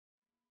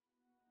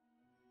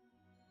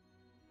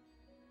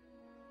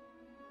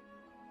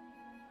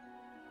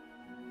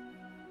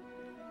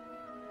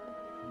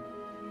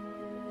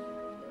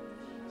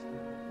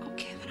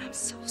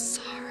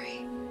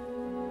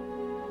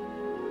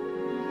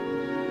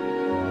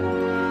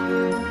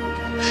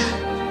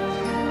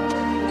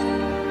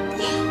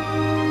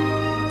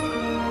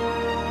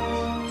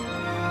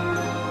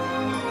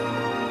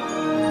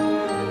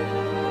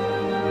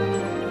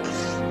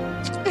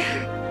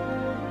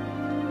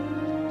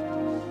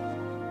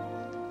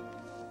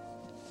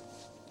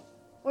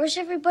Where's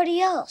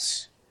everybody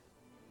else?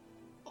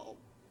 Oh,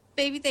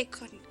 baby, they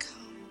couldn't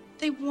come.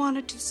 They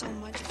wanted to so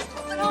much.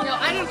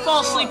 I didn't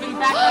fall asleep in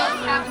back of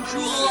the cabin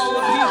drool all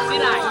over you,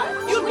 did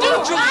I? You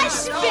do, Julie!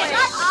 Shut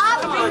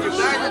up! Come on, you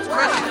guys, it's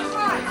Christmas!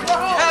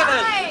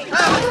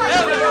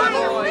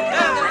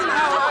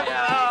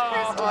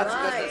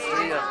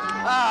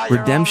 Kevin!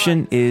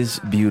 Redemption is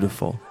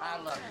beautiful.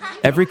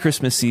 Every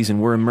Christmas season,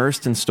 we're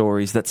immersed in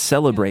stories that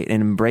celebrate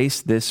and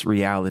embrace this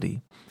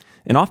reality.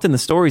 And often the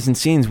stories and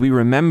scenes we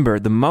remember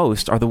the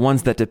most are the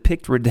ones that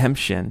depict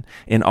redemption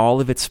in all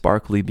of its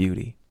sparkly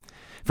beauty.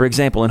 For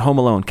example, in Home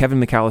Alone, Kevin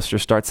McAllister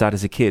starts out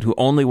as a kid who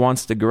only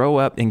wants to grow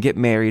up and get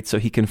married so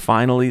he can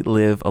finally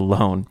live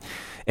alone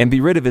and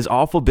be rid of his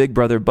awful big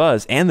brother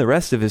Buzz and the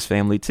rest of his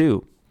family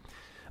too.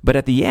 But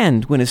at the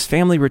end, when his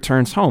family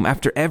returns home,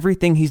 after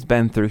everything he's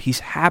been through,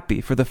 he's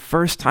happy for the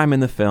first time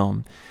in the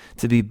film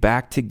to be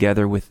back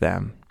together with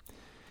them.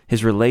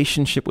 His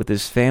relationship with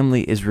his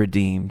family is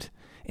redeemed,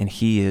 and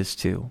he is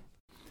too.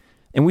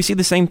 And we see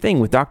the same thing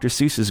with Dr.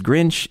 Seuss's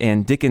Grinch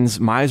and Dickens'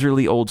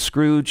 miserly old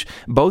Scrooge,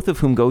 both of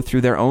whom go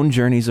through their own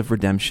journeys of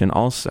redemption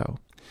also.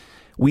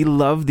 We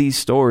love these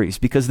stories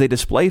because they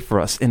display for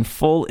us in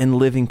full and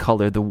living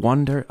color the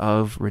wonder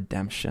of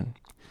redemption,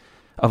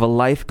 of a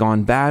life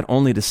gone bad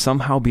only to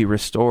somehow be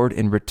restored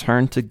and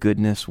return to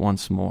goodness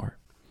once more.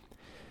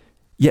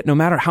 Yet no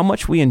matter how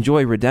much we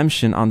enjoy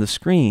redemption on the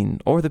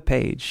screen or the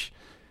page,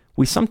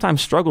 we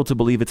sometimes struggle to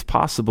believe it's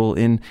possible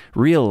in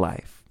real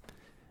life.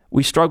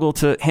 We struggle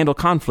to handle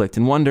conflict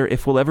and wonder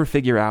if we'll ever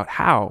figure out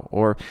how,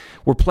 or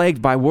we're plagued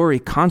by worry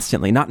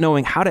constantly, not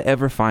knowing how to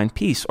ever find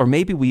peace, or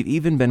maybe we've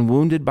even been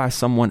wounded by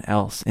someone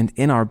else, and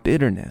in our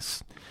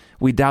bitterness,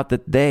 we doubt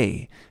that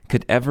they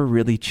could ever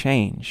really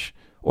change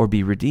or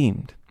be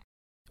redeemed.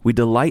 We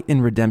delight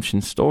in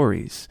redemption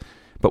stories,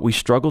 but we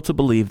struggle to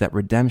believe that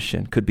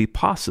redemption could be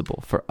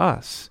possible for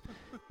us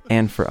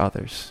and for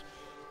others.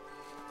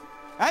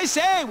 I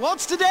say,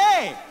 what's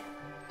today?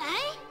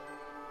 Eh?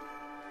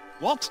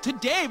 What's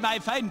today, my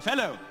fine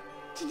fellow?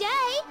 Today?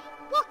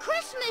 What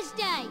Christmas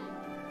Day?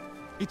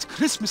 It's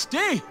Christmas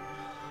Day.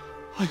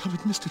 I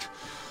haven't missed it.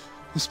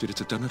 The spirits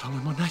have done it all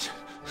in one night.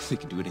 They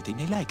can do anything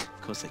they like.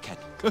 Of course they can.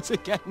 Of course they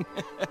can.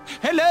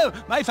 Hello,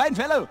 my fine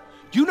fellow.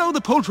 Do you know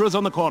the poulterers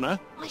on the corner?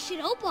 I should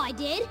hope I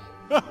did.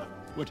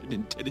 What an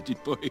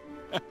intelligent boy. Do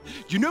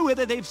you know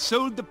whether they've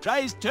sold the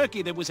prize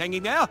turkey that was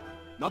hanging there?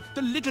 Not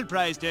the little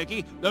prize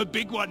turkey, the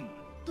big one.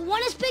 The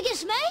one as big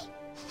as me?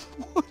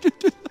 What a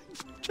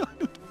delightful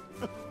child.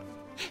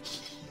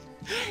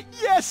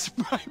 Yes,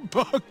 my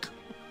buck.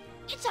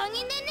 It's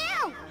hanging there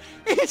now.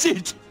 Is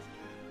it?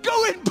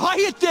 Go and buy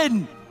it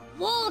then.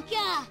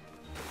 Walker.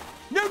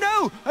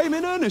 No, I'm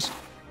in earnest.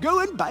 Go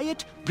and buy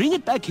it, bring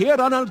it back here,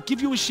 and I'll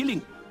give you a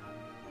shilling.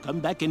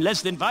 Come back in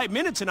less than 5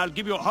 minutes, and I'll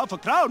give you half a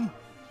crown.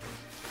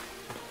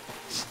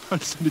 I'll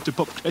send it to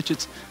Bob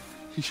Cratchit's.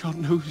 He shan't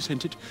know who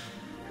sent it.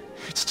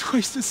 It's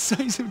twice the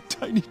size of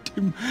Tiny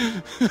Tim.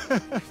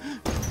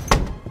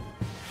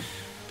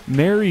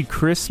 Merry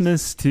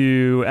Christmas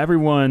to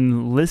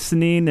everyone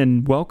listening,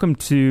 and welcome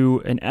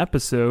to an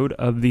episode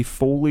of the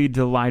Fully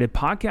Delighted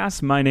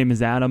podcast. My name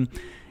is Adam,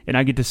 and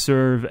I get to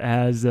serve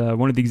as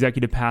one of the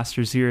executive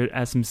pastors here at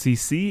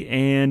SMCC.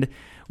 And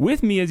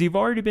with me, as you've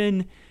already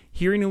been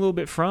hearing a little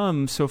bit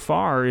from so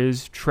far,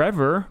 is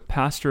Trevor,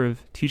 pastor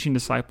of Teaching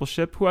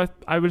Discipleship, who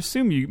I would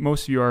assume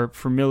most of you are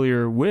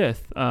familiar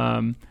with.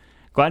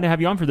 Glad to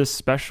have you on for this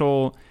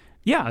special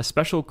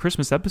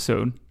Christmas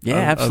episode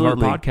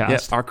absolutely. Of our podcast. Yeah,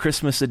 our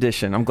Christmas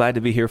edition. I'm glad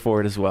to be here for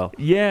it as well.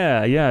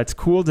 Yeah. It's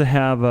cool to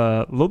have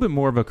a little bit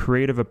more of a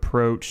creative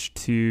approach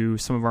to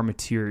some of our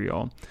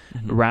material,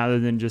 rather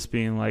than just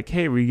being like,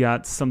 hey, we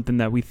got something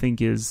that we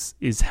think is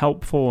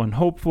helpful and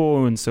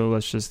hopeful, and so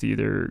let's just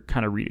either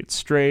kind of read it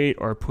straight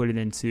or put it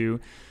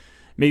into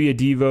maybe a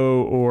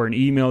Devo or an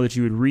email that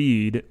you would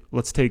read.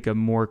 Let's take a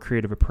more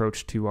creative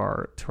approach to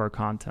our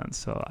content.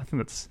 So I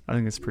think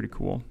that's pretty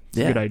cool. It's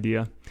a good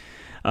idea.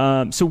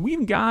 So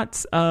we've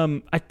got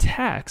a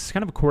text,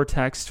 kind of a core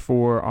text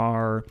for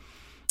our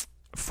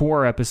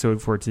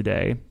episode for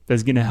today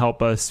that's going to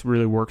help us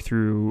really work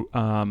through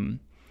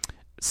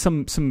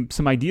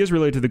some ideas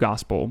related to the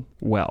gospel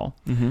well.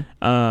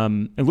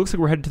 It looks like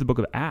we're headed to the book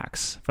of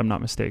Acts, if I'm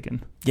not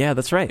mistaken. Yeah,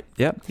 that's right.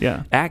 Yep.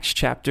 Yeah. Acts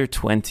chapter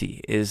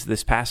 20 is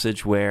this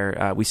passage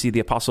where we see the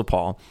Apostle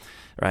Paul,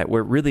 right,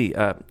 where really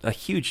a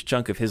huge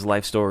chunk of his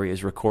life story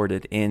is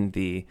recorded in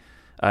the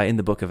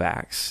book of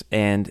Acts.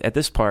 And at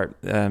this part,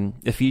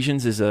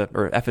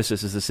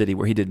 Ephesus is a city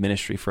where he did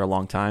ministry for a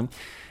long time.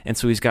 And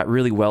so he's got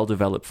really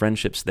well-developed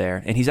friendships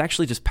there. And he's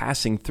actually just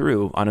passing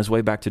through on his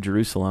way back to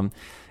Jerusalem.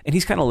 And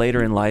he's kind of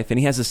later in life, and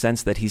he has a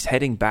sense that he's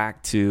heading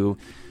back to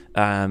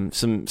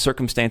some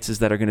circumstances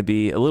that are going to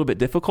be a little bit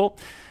difficult.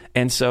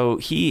 And so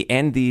he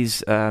and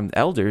these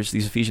elders,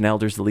 these Ephesian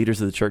elders, the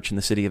leaders of the church in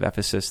the city of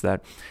Ephesus,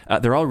 that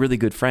they're all really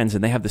good friends,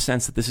 and they have the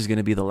sense that this is going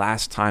to be the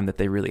last time that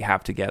they really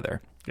have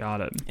together.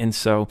 Got it. And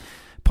so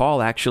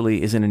Paul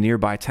actually is in a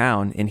nearby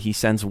town, and he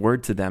sends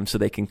word to them so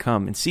they can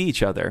come and see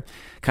each other,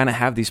 kind of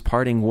have these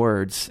parting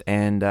words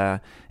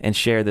and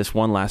share this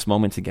one last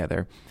moment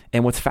together.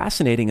 And what's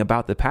fascinating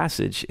about the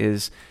passage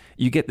is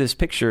you get this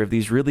picture of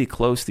these really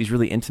close, these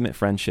really intimate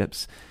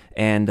friendships,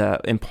 and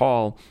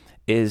Paul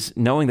is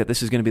knowing that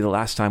this is going to be the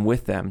last time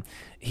with them.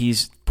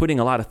 He's putting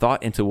a lot of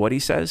thought into what he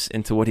says,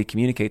 into what he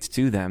communicates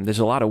to them. There's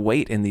a lot of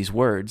weight in these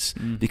words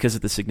because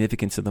of the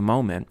significance of the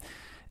moment.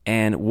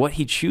 And what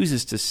he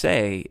chooses to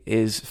say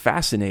is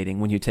fascinating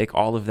when you take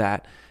all of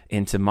that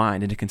into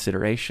mind, into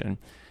consideration,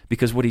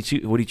 because what he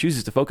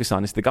chooses to focus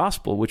on is the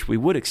gospel, which we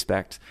would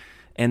expect,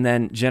 and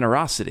then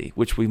generosity,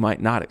 which we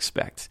might not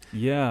expect.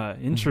 Yeah,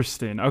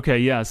 interesting. Okay,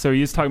 yeah. So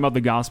he's talking about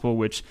the gospel,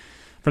 which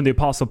from the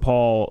Apostle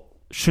Paul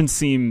shouldn't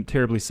seem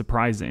terribly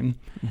surprising.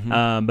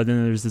 But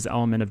then there's this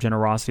element of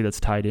generosity that's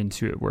tied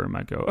into it where it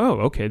might go, oh,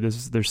 okay,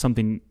 there's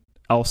something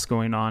else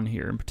going on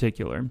here in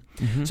particular.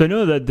 So I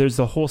know that there's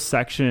a whole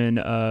section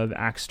of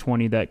Acts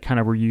 20 that kind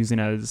of we're using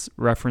as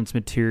reference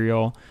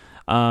material.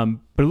 But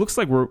it looks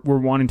like we're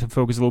wanting to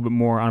focus a little bit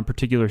more on a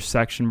particular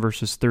section,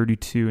 verses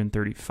 32 and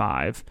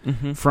 35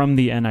 from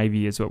the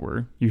NIV is what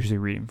we're usually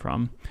reading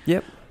from.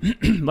 Yep.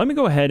 Let me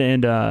go ahead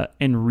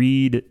and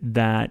read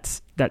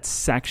that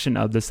section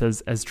of this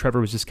as Trevor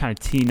was just kind of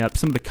teeing up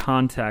some of the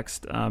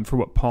context for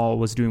what Paul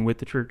was doing with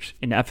the church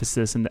in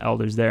Ephesus and the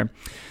elders there.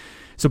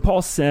 So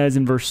Paul says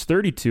in verse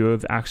 32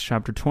 of Acts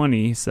chapter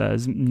 20, he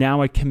says,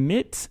 "Now I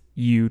commit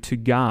you to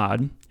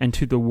God and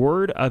to the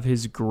word of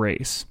his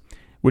grace,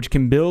 which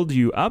can build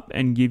you up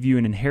and give you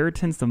an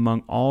inheritance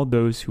among all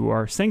those who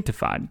are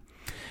sanctified."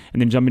 And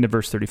then jumping to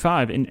verse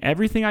 35, "In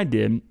everything I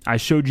did, I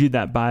showed you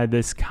that by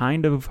this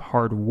kind of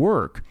hard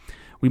work,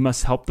 we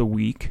must help the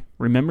weak,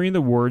 remembering the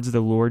words the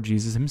Lord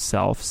Jesus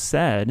himself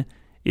said,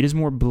 'It is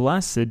more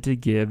blessed to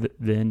give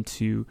than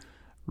to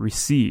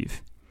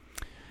receive.'"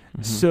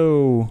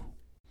 So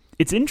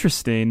it's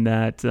interesting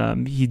that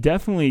he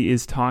definitely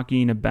is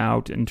talking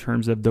about, in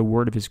terms of the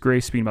word of his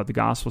grace, speaking about the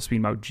gospel,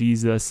 speaking about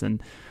Jesus,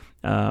 and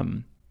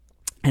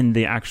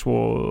the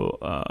actual,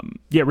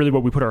 really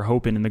what we put our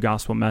hope in the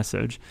gospel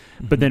message.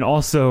 But then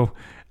also,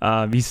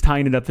 he's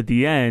tying it up at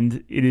the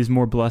end, it is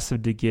more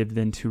blessed to give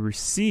than to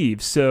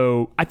receive.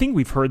 So I think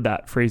we've heard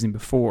that phrasing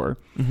before,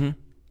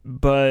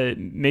 but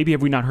maybe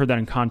have we not heard that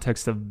in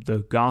context of the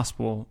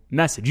gospel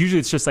message? Usually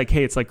it's just like,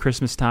 hey, it's like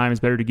Christmas time, it's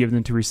better to give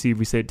than to receive.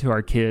 We say it to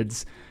our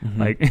kids.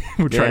 Like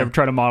we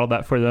try to model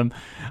that for them.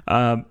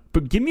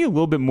 But give me a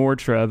little bit more,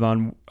 Trev,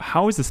 on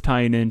how is this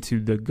tying into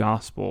the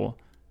gospel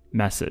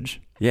message?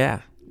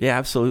 Yeah,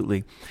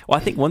 absolutely. Well,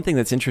 I think one thing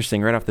that's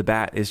interesting right off the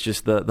bat is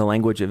just the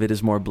language of it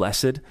is more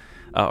blessed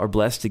or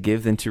blessed to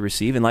give than to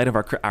receive. In light of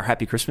our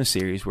Happy Christmas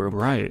series, where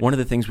one of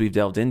the things we've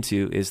delved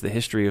into is the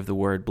history of the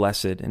word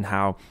blessed and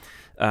how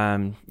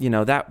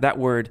that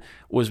word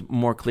was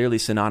more clearly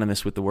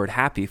synonymous with the word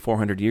happy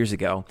 400 years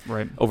ago.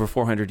 Right. Over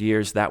 400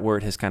 years, that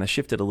word has kind of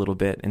shifted a little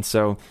bit. And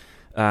so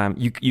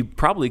you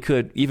probably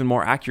could even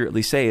more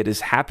accurately say it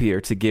is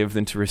happier to give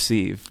than to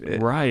receive.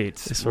 Right.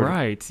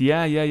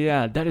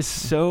 Yeah. That is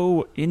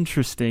so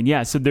interesting.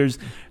 Yeah. So there's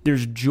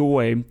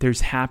joy,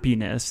 there's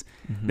happiness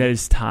that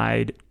is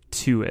tied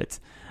to it.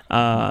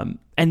 And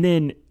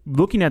then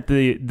looking at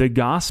the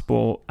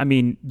gospel, I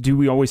mean, do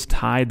we always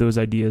tie those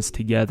ideas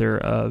together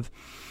of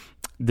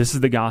this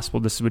is the gospel,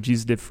 this is what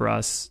Jesus did for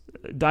us,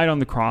 died on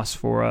the cross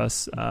for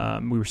us,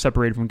 we were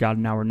separated from God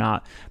and now we're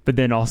not, but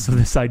then also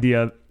this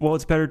idea of, well,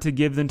 it's better to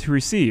give than to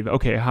receive.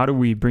 Okay, how do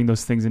we bring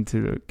those things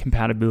into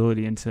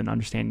compatibility, into an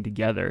understanding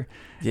together?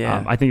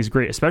 Yeah. I think it's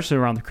great, especially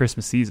around the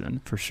Christmas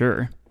season, for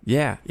sure.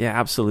 Yeah,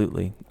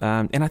 absolutely.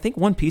 And I think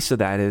one piece of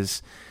that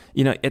is,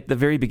 at the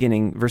very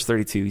beginning, verse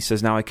 32, he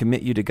says, "Now I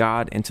commit you to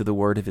God and to the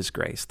word of his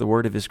grace." The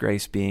word of his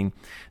grace being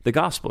the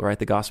gospel, right?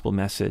 The gospel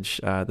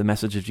message, the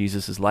message of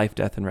Jesus' life,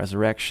 death, and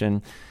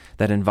resurrection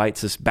that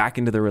invites us back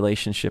into the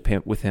relationship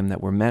with him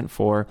that we're meant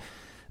for.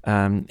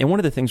 And one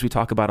of the things we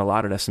talk about a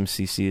lot at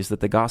SMCC is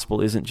that the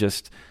gospel isn't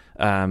just,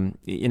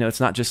 it's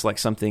not just like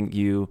something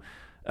you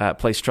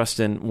place trust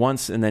in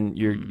once and then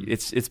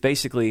it's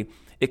basically...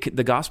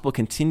 the gospel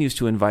continues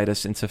to invite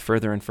us into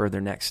further and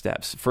further next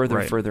steps, further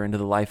and further into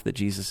the life that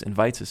Jesus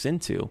invites us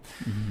into.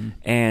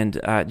 And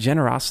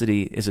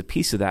generosity is a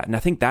piece of that. And I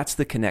think that's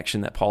the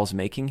connection that Paul's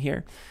making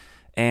here.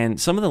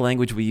 And some of the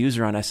language we use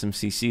around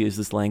SMCC is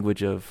this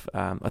language of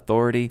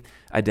authority,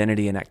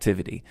 identity, and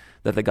activity,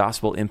 that the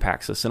gospel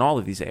impacts us in all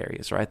of these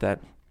areas, right?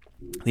 That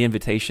the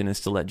invitation is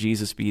to let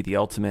Jesus be the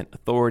ultimate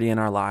authority in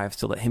our lives,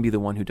 to let him be the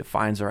one who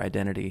defines our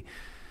identity,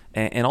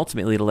 and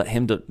ultimately to let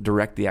him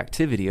direct the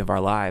activity of our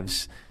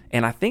lives.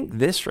 And I think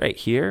this right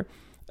here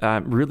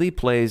really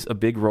plays a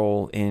big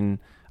role in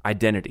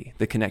identity,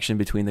 the connection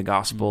between the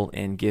gospel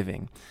and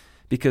giving.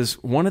 Because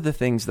one of the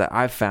things that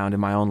I've found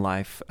in my own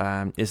life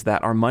is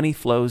that our money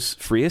flows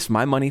freest,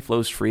 my money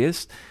flows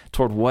freest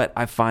toward what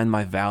I find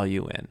my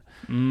value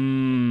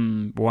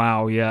in.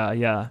 Wow,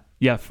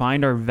 yeah,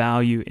 find our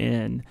value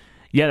in.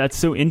 Yeah, that's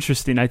so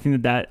interesting. I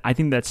think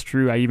that's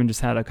true. I even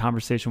just had a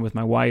conversation with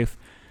my wife,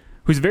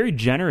 who's a very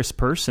generous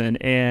person,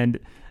 and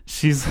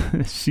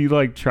she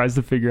like tries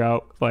to figure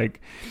out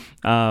like,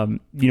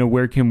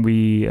 where can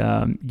we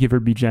give or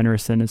be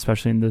generous in,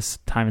 especially in this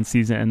time and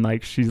season. And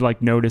like she's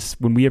like noticed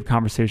when we have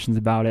conversations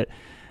about it,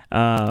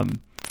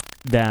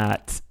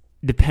 that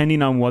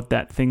depending on what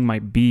that thing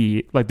might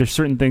be, like there's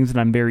certain things that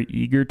I'm very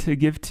eager to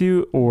give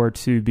to or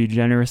to be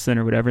generous in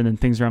or whatever, and then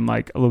things where I'm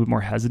like a little bit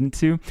more hesitant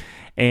to.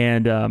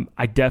 And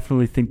I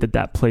definitely think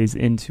that plays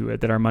into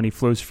it, that our money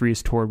flows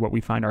freest toward what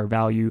we find our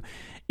value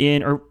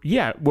in, or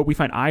what we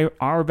find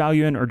our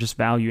value in, or just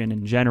value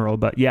in general.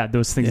 But yeah,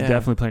 those things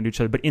definitely play into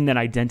each other, but in that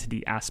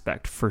identity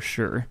aspect for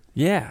sure.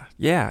 Yeah.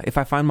 If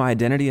I find my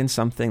identity in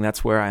something,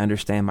 that's where I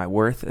understand my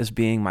worth as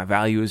being, my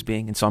value as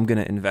being, and so I'm going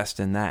to invest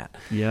in that.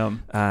 Yeah.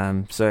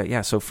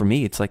 So for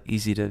me, it's like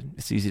easy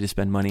to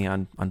spend money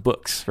on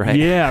books, right?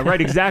 Yeah, right,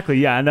 exactly.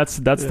 Yeah, and that's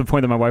the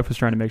point that my wife was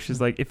trying to make.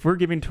 She's like, if we're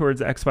giving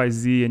towards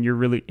XYZ and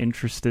you're really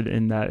interested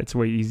in that, it's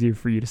way easier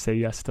for you to say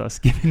yes to us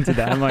giving to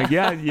that. I'm like,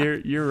 yeah,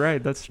 you're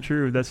right. That's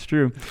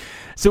true.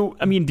 So,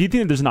 I mean, do you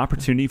think that there's an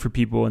opportunity for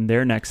people in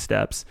their next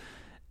steps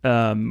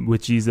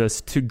with Jesus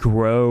to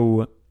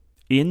grow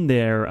in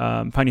their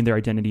finding their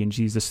identity in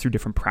Jesus through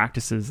different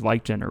practices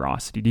like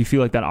generosity? Do you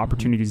feel like that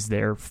opportunity is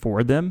there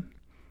for them?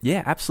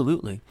 Yeah,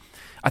 absolutely.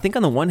 I think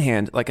on the one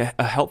hand, like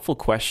a helpful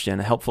question,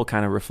 a helpful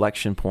kind of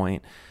reflection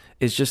point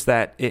is just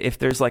that if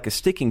there's like a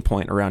sticking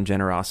point around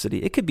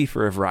generosity, it could be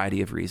for a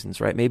variety of reasons,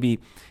 right? Maybe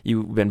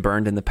you've been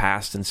burned in the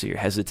past and so you're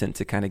hesitant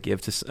to kind of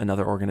give to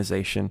another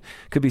organization.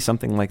 Could be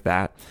something like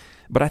that.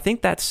 But I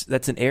think that's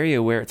an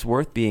area where it's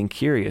worth being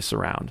curious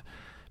around,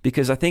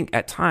 because I think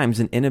at times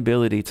an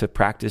inability to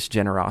practice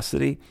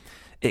generosity,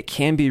 it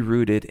can be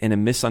rooted in a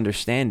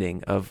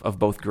misunderstanding of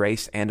both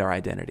grace and our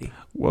identity.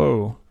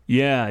 Whoa.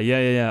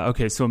 Yeah.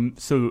 Okay.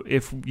 So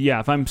if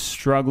I'm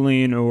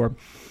struggling or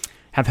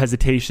have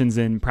hesitations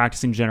in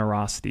practicing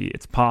generosity,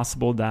 it's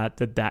possible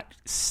that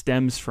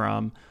stems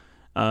from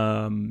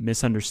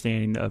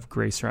misunderstanding of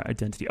grace or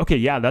identity. Okay,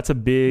 yeah, that's a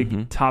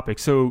big topic.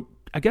 So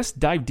I guess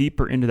dive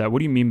deeper into that. What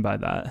do you mean by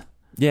that?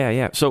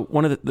 Yeah. So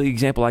one of the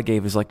example I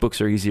gave is like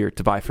books are easier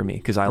to buy for me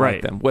because I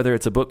like them. Whether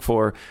it's a book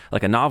for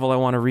like a novel I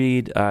want to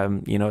read,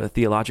 a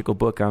theological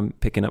book I'm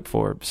picking up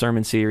for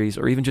sermon series,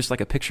 or even just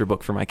like a picture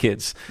book for my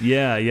kids.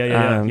 Yeah.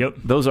 Yep.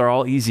 Those are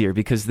all easier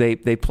because they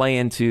play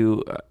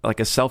into like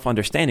a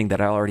self-understanding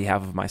that I already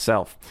have of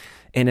myself.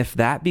 And if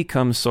that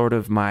becomes sort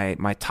of my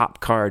top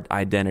card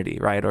identity,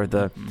 right, or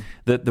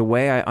the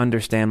way I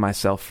understand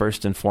myself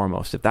first and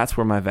foremost, if that's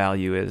where my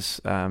value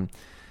is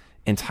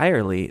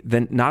entirely,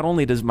 then not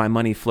only does my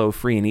money flow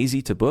free and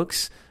easy to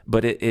books,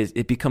 but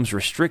it becomes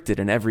restricted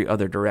in every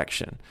other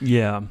direction.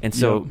 Yeah. And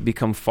so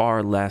become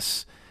far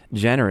less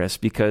generous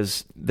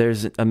because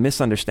there's a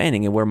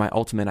misunderstanding in where my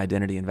ultimate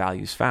identity and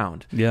value is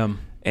found. Yeah.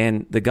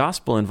 And the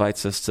gospel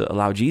invites us to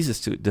allow Jesus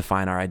to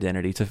define our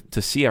identity,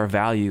 to see our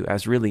value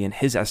as really in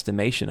his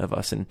estimation of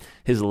us and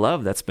his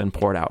love that's been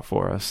poured out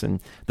for us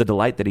and the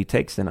delight that he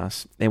takes in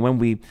us. And when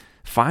we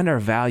find our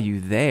value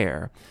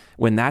there,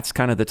 when that's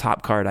kind of the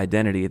top card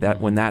identity,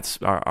 that when that's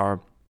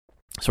our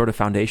sort of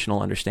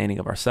foundational understanding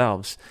of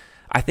ourselves,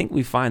 I think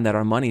we find that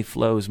our money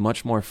flows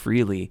much more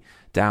freely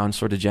down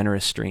sort of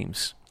generous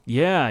streams.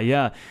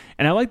 Yeah.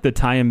 And I like the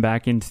tie-in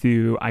back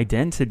into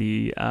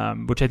identity,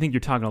 which I think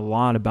you're talking a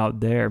lot about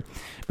there.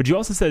 But you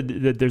also said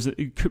that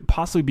it could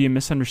possibly be a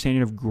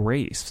misunderstanding of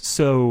grace.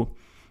 So,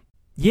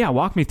 yeah,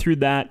 walk me through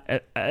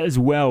that as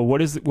well.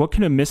 What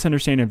can a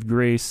misunderstanding of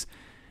grace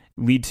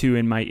lead to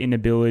in my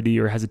inability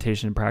or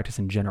hesitation in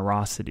practicing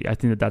generosity? I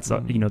think that's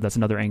that's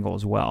another angle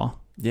as well.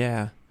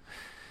 Yeah,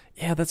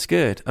 that's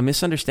good. A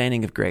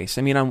misunderstanding of grace.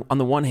 I mean, on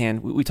the one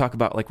hand, we talk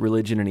about like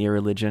religion and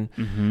irreligion.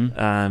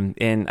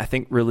 And I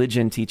think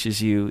religion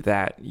teaches you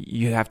that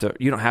you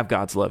don't have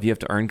God's love. You have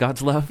to earn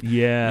God's love.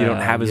 Yeah. You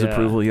don't have his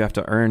approval. You have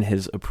to earn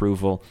his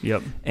approval.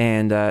 Yep.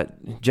 And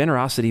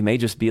generosity may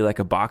just be like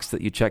a box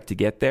that you check to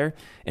get there.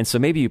 And so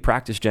maybe you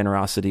practice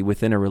generosity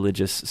within a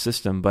religious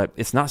system, but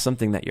it's not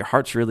something that your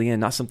heart's really in,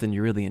 not something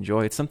you really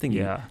enjoy. It's something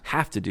you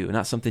have to do,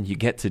 not something you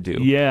get to do.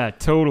 Yeah,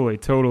 totally.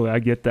 I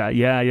get that.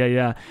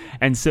 Yeah.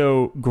 And so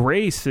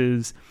grace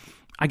is,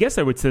 I guess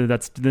I would say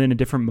that's then a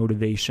different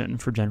motivation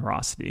for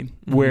generosity,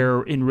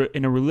 where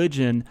in a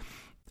religion,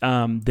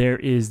 there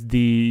is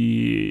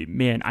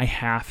I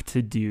have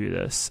to do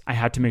this. I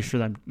have to make sure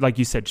that I'm, like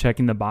you said,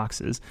 checking the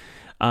boxes.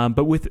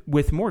 But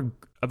with more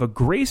of a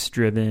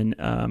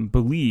grace-driven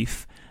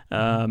belief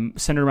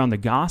centered around the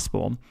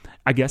gospel,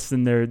 I guess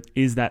then there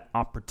is that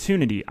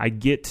opportunity. I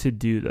get to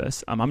do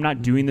this. I'm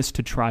not doing this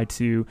to try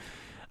to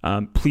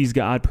please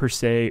God per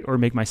se, or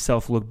make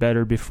myself look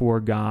better before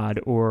God,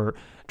 or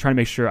trying to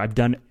make sure I've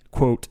done,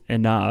 quote,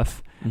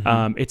 enough.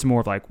 It's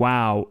more of like,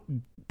 wow,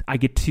 I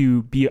get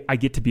to be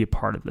a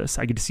part of this.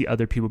 I get to see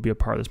other people be a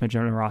part of this. My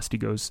generosity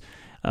goes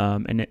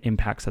and it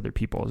impacts other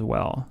people as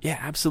well. Yeah,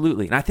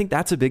 absolutely. And I think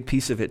that's a big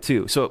piece of it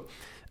too. So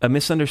a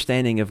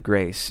misunderstanding of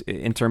grace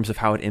in terms of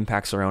how it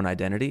impacts our own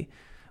identity,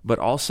 but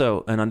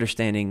also a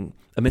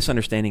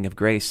misunderstanding of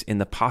grace in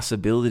the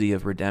possibility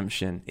of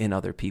redemption in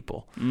other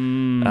people.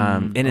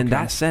 And in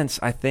that sense,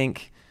 I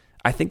think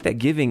that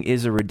giving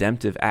is a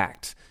redemptive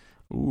act.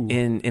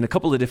 in a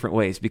couple of different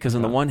ways. Because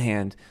on the one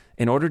hand,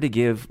 in order to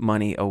give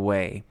money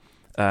away,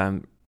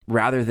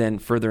 rather than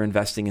further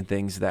investing in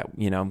things that,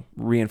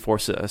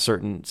 reinforce a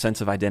certain sense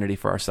of identity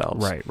for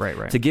ourselves.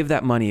 Right. To give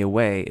that money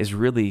away is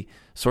really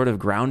sort of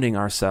grounding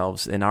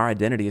ourselves, and our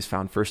identity is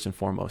found first and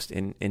foremost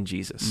in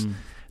Jesus.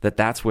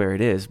 That's where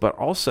it is. But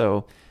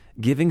also,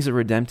 giving's a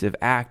redemptive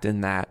act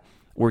in that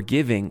we're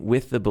giving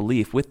with the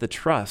belief, with the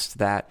trust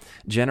that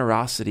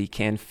generosity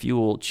can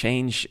fuel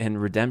change and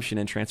redemption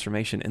and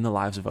transformation in the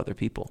lives of other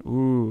people.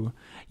 Ooh,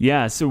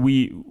 yeah. So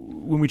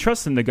when we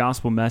trust in the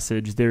gospel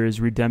message, there is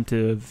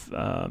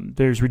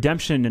there's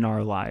redemption in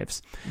our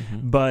lives,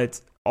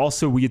 but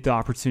also we get the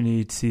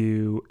opportunity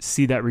to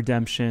see that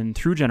redemption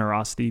through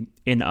generosity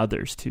in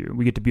others too.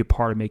 We get to be a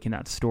part of making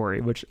that story,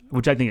 which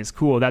I think is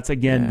cool. That's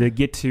again to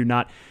get to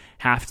not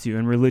have to.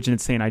 In religion,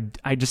 it's saying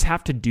I just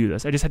have to do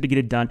this. I just have to get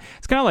it done.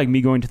 It's kind of like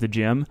me going to the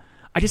gym.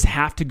 I just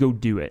have to go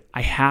do it.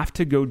 I have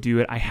to go do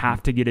it. I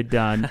have to get it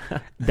done.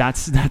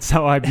 That's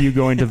how I view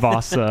going to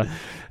Vasa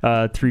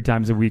 3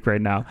 times a week right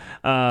now.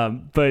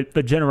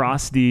 But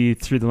generosity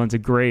through the lens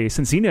of grace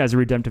and seeing it as a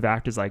redemptive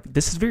act is like,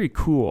 this is very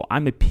cool.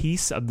 I'm a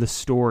piece of the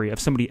story of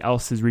somebody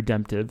else's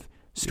redemptive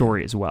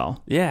story as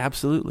well. Yeah,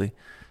 absolutely.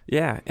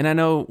 Yeah, and I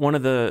know one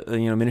of the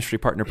ministry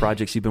partner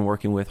projects you've been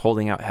working with,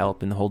 Holding Out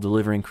Help, and the whole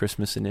Delivering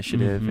Christmas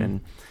initiative,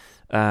 and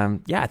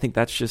I think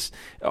that's just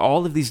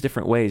all of these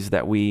different ways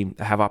that we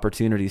have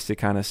opportunities to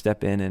kind of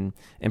step in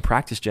and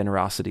practice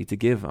generosity, to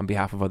give on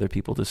behalf of other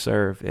people, to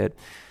serve.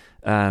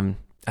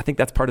 I think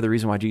that's part of the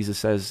reason why Jesus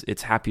says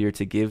it's happier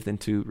to give than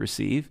to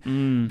receive,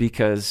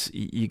 because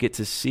you get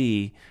to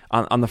see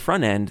on the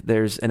front end,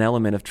 there's an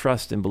element of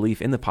trust and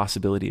belief in the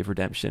possibility of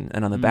redemption.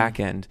 And on the back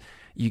end,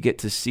 you get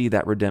to see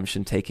that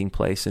redemption taking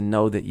place and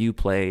know that you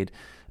played,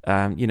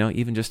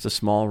 even just a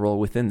small role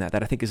within that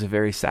I think is a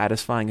very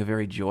satisfying, a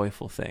very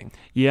joyful thing.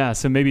 Yeah.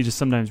 So maybe just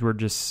sometimes we're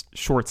just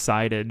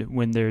short-sighted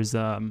when there's,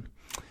 when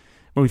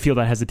we feel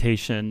that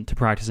hesitation to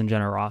practice in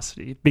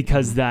generosity,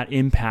 because that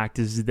impact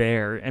is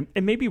there. And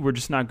maybe we're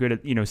just not good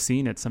at,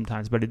 seeing it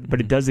sometimes, but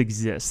it does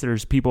exist.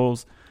 There's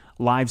people's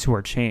lives who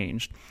are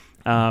changed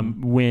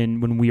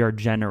when we are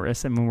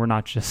generous, and when we're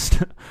not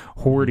just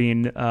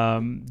hoarding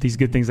these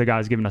good things that God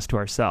has given us to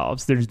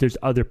ourselves. There's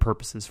other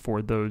purposes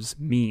for those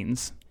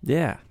means.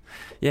 Yeah,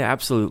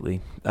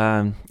 absolutely.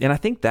 And I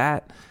think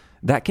that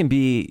can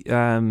be,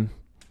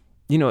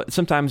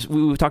 sometimes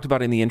we've talked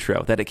about in the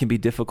intro that it can be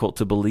difficult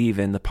to believe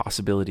in the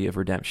possibility of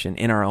redemption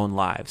in our own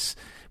lives,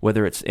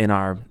 whether it's in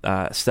our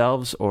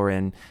selves or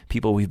in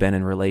people we've been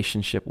in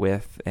relationship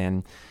with.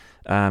 And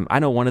I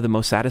know one of the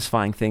most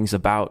satisfying things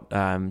about,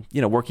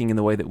 working in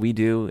the way that we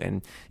do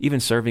and even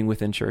serving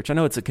within church. I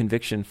know it's a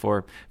conviction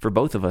for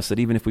both of us that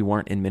even if we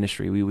weren't in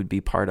ministry, we would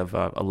be part of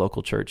a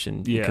local church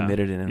and be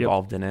committed and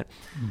involved in it.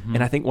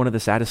 And I think one of the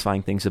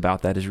satisfying things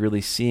about that is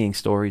really seeing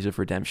stories of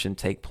redemption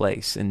take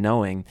place and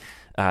knowing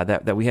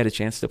that we had a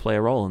chance to play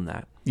a role in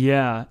that.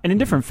 Yeah, and in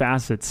different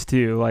facets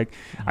too. Like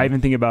I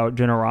even think about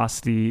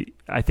generosity.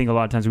 I think a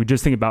lot of times we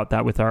just think about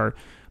that with our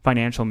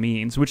financial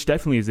means, which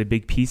definitely is a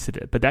big piece of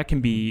it. But that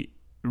can be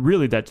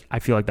really, that I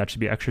feel like that should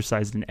be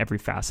exercised in every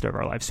facet of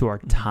our life. So our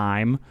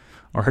time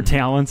or our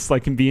talents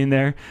can be in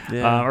there,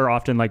 or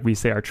often like we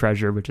say our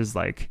treasure, which is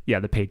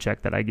the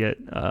paycheck that I get,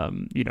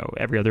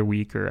 every other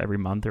week or every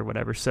month or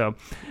whatever. So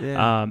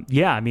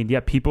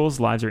people's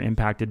lives are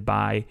impacted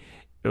by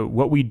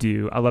what we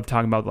do. I love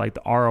talking about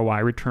the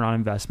ROI, return on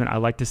investment. I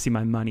like to see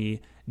my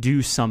money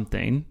do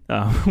something,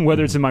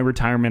 whether it's in my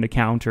retirement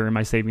account or in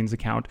my savings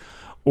account,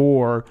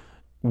 or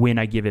when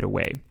I give it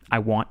away. I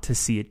want to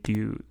see it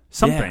do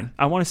something.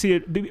 I want to see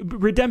it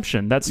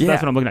redemption. That's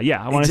what I'm looking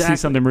at. I want to see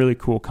something really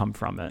cool come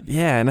from it.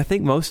 Yeah, and I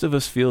think most of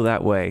us feel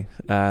that way.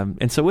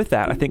 And so with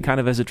that, I think kind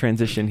of as a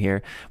transition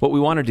here, what we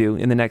want to do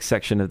in the next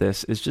section of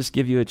this is just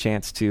give you a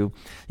chance to,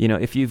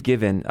 if you've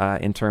given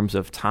in terms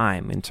of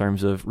time, in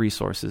terms of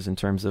resources, in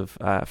terms of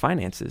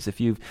finances, if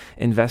you've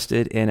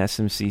invested in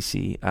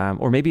SMCC,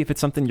 or maybe if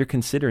it's something you're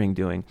considering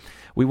doing,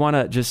 we want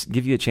to just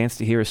give you a chance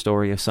to hear a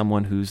story of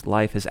someone whose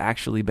life has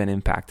actually been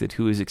impacted,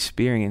 who has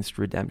experienced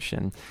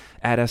redemption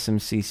at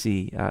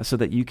SMCC, so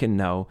that you can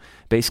know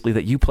basically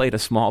that you played a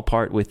small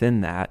part within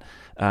that,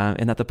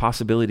 and that the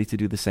possibility to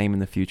do the same in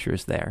the future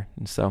is there.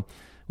 And so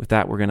with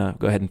that, we're going to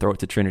go ahead and throw it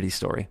to Trinity's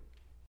story.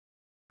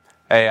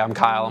 Hey, I'm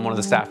Kyle. I'm one of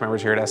the staff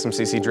members here at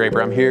SMCC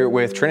Draper. I'm here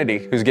with Trinity,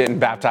 who's getting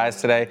baptized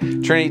today.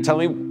 Trinity, tell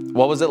me,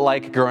 what was it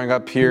like growing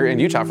up here in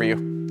Utah for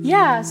you?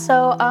 Yeah,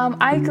 so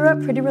I grew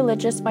up pretty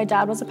religious. My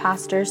dad was a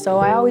pastor, so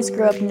I always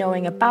grew up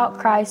knowing about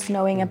Christ,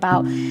 knowing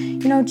about,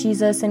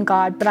 Jesus and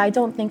God, but I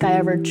don't think I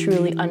ever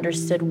truly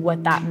understood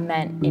what that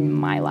meant in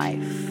my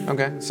life.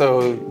 Okay,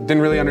 so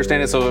didn't really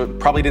understand it, so it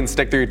probably didn't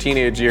stick through your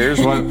teenage years.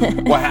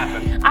 What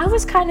happened? I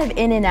was kind of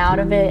in and out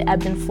of it,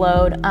 ebbed and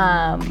flowed.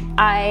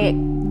 I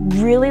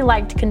really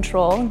liked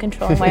control and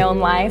controlling my own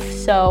life.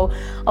 So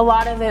a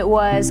lot of it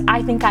was,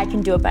 I think I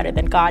can do it better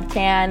than God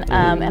can.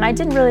 And I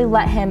didn't really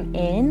let him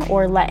in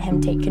or let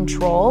him take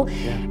control.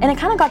 And it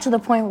kind of got to the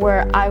point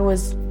where I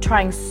was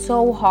trying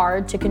so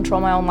hard to control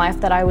my own life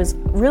that I was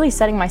really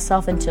setting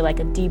myself into like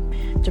a deep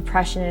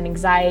depression and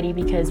anxiety,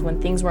 because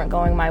when things weren't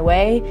going my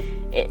way,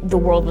 the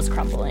world was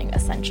crumbling,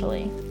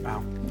 essentially.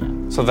 Wow.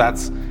 So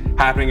that's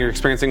happening. You're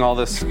experiencing all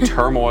this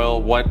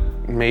turmoil. What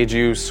made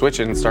you switch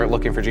and start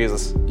looking for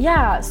Jesus?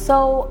 Yeah,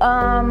 so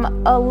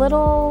a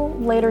little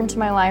later into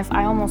my life,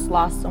 I almost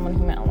lost someone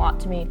who meant a lot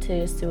to me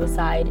to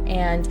suicide,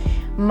 and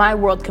my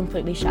world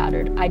completely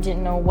shattered. I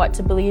didn't know what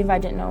to believe. I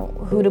didn't know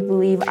who to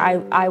believe.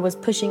 I was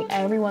pushing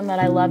everyone that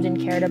I loved and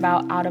cared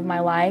about out of my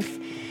life.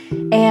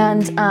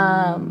 And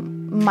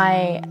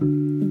my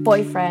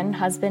boyfriend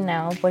at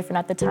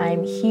the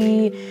time,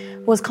 he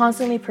was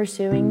constantly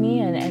pursuing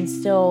me and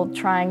still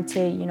trying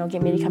to,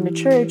 get me to come to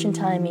church and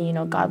telling me,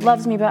 God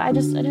loves me, but I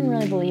didn't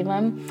really believe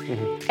him.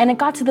 And it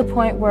got to the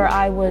point where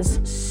I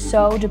was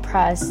so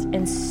depressed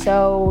and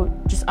so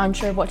just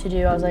unsure of what to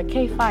do. I was like,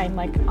 okay, fine,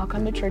 I'll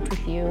come to church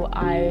with you.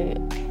 I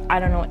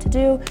don't know what to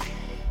do.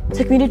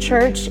 Took me to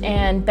church,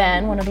 and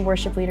Ben, one of the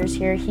worship leaders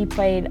here, he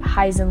played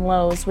Highs and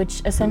Lows,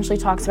 which essentially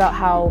talks about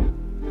how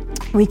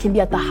we can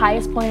be at the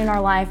highest point in our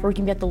life, or we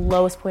can be at the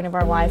lowest point of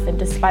our life, and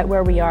despite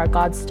where we are,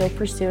 God's still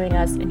pursuing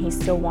us and he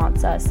still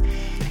wants us.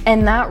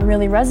 And that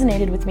really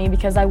resonated with me,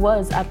 because I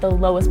was at the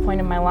lowest point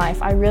in my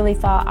life. I really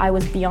thought I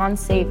was beyond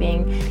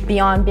saving,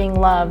 beyond being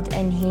loved,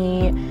 and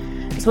he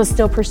was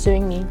still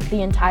pursuing me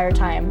the entire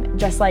time.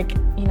 Just like,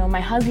 my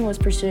husband was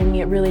pursuing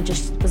me, it really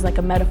just was like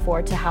a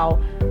metaphor to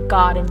how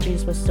God and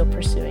Jesus was still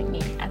pursuing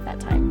me at that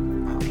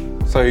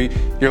time. So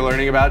you're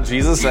learning about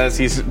Jesus as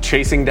he's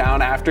chasing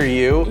down after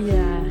you.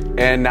 Yeah.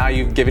 And now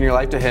you've given your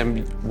life to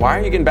him. Why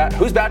are you getting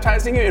baptized? Who's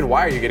baptizing you, and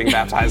why are you getting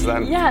baptized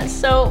then? Yeah,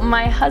 so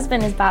my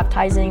husband is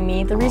baptizing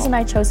me. The reason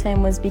I chose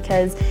him was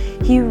because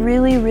he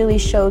really, really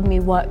showed me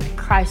what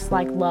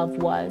Christ-like love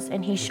was.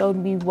 And he showed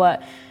me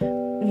what,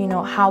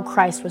 how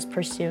Christ was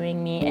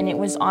pursuing me. And it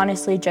was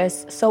honestly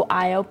just so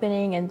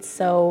eye-opening and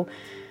so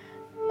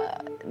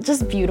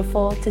just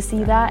beautiful to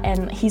see that.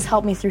 And he's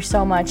helped me through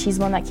so much. He's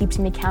the one that keeps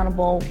me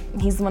accountable.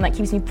 He's the one that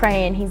keeps me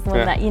praying. He's the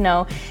one that,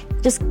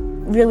 just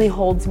really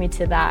holds me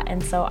to that.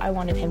 And so I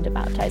wanted him to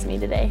baptize me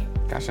today.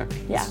 Gotcha.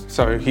 Yeah.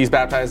 So he's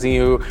baptizing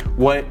you.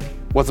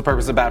 What's the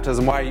purpose of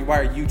baptism? Why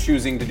are you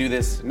choosing to do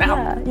this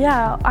now?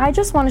 Yeah. I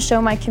just want to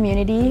show my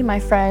community, my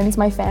friends,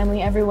 my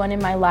family, everyone in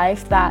my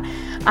life that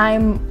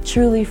I'm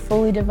truly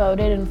fully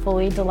devoted and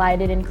fully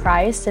delighted in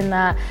Christ, and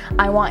that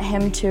I want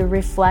him to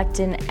reflect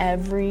in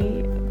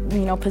every,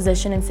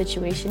 position and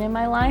situation in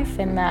my life,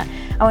 and that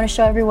I want to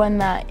show everyone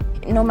that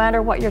no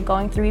matter what you're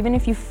going through, even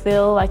if you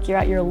feel like you're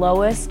at your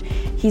lowest,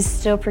 he's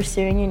still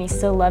pursuing you and he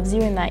still loves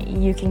you, and that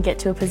you can get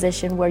to a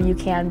position where you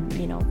can,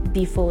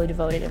 be fully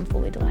devoted and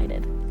fully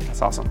delighted.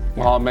 That's awesome.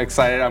 Well, I'm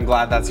excited. I'm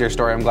glad that's your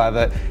story. I'm glad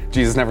that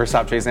Jesus never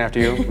stopped chasing after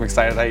you. I'm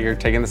excited that you're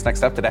taking this next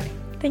step today.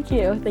 Thank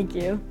you. Thank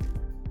you.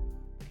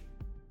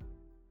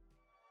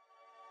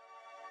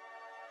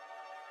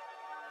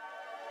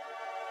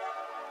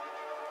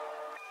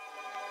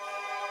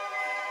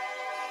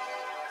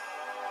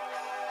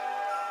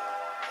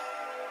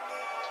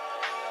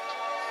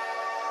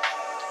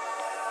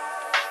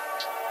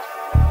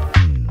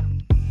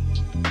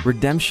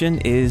 Redemption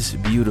is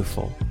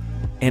beautiful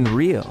and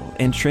real,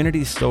 and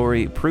Trinity's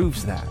story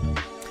proves that.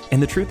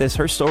 And the truth is,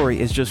 her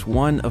story is just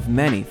one of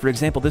many. For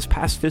example, this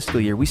past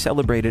fiscal year, we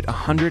celebrated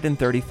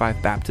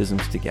 135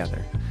 baptisms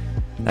together.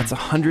 That's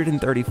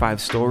 135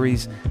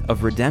 stories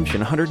of redemption,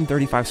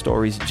 135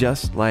 stories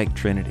just like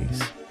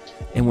Trinity's.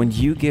 And when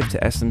you give to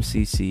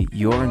SMCC,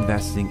 you're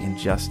investing in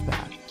just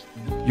that.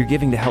 You're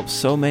giving to help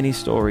so many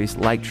stories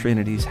like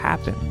Trinity's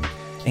happen,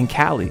 and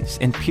Callie's,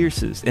 and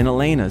Pierce's, and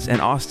Elena's,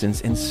 and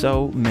Austin's, and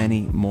so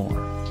many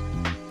more.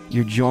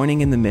 You're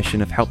joining in the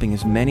mission of helping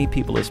as many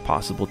people as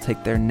possible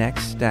take their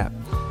next step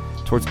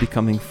towards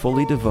becoming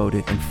fully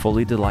devoted and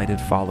fully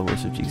delighted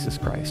followers of Jesus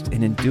Christ.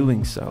 And in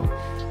doing so,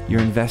 you're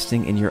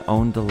investing in your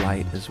own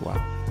delight as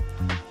well.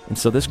 And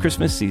so this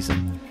Christmas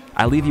season,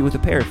 I leave you with a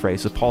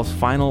paraphrase of Paul's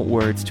final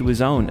words to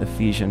his own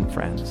Ephesian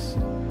friends.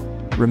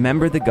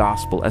 Remember the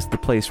gospel as the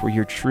place where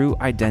your true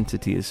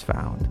identity is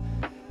found,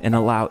 and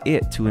allow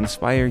it to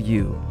inspire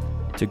you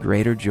to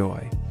greater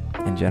joy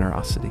and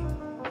generosity.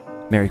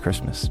 Merry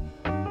Christmas.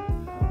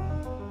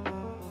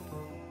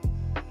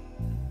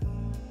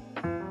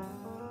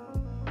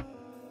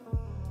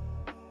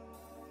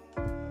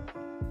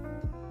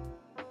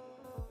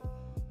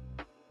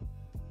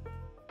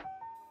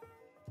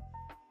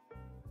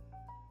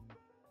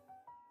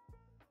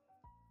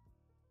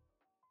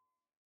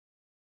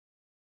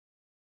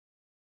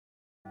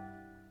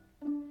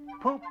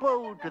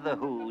 Pooh-pooh to the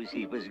Who's,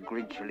 he was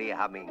grinchily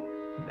humming.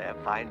 They're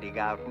finding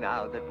out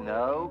now that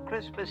no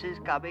Christmas is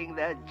coming.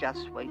 They're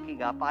just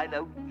waking up. I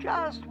know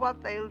just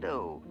what they'll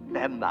do.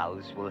 Their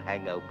mouths will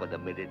hang open a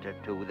minute or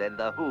two. Then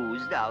the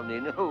Who's down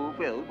in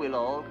Whoville will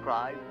all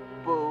cry,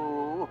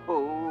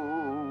 boo-hoo.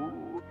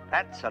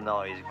 That's a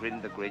noise,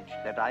 grinned the Grinch,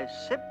 that I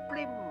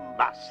simply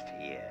must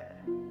hear.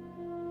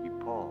 He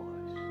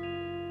paused,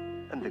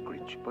 and the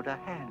Grinch put a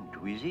hand to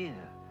his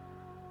ear.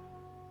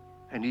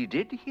 And he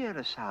did hear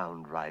a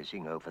sound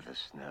rising over the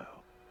snow.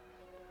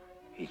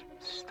 It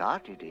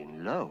started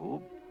in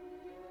low,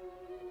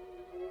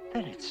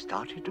 then it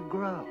started to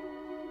grow.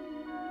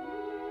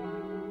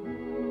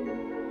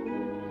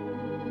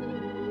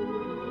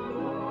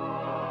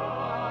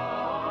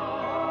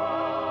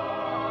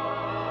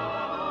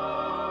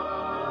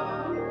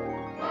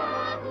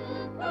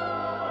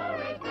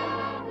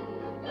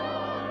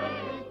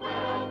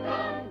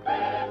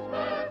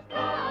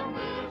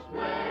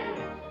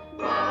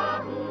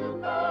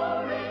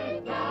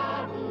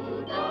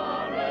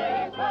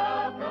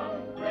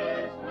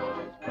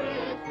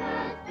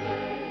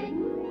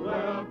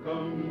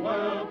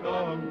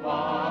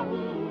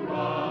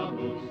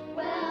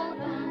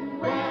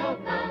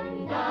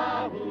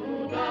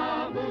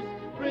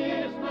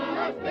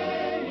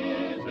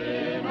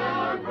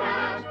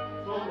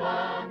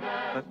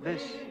 But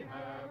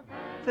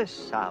this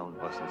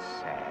sound wasn't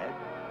sad.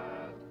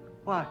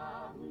 What?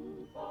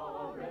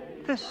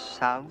 This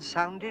sound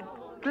sounded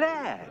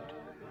glad.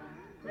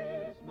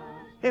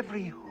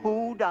 Every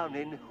Who down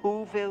in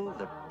Whoville,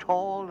 the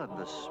tall and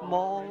the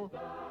small,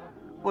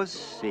 was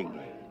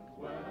singing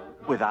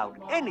without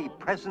any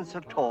presents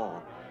at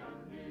all.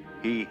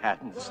 He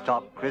hadn't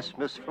stopped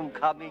Christmas from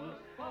coming.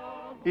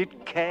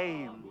 It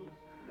came.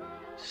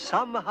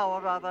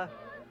 Somehow or other,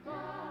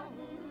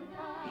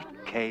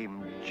 it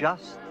came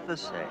just the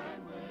same.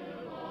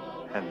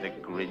 And the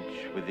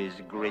Grinch, with his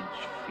Grinch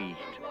feet,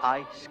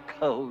 ice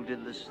cold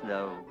in the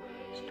snow,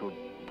 stood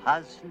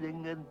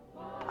puzzling and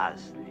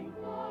puzzling.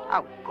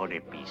 How could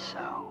it be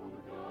so?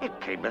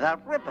 It came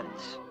without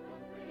ribbons.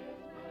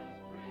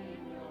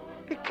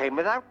 It came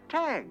without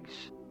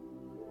tags.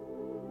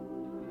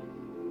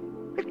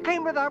 It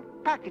came without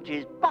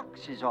packages,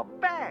 boxes, or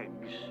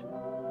bags.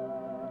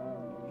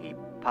 He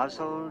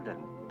puzzled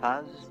and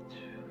puzzled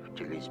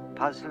till his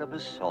puzzler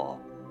was sore.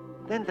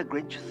 Then the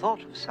Grinch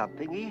thought of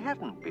something he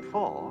hadn't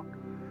before.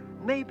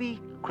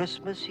 Maybe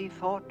Christmas, he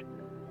thought,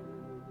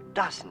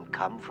 doesn't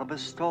come from a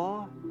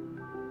store.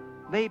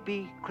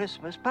 Maybe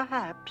Christmas,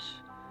 perhaps,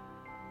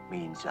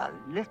 means a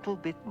little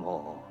bit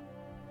more.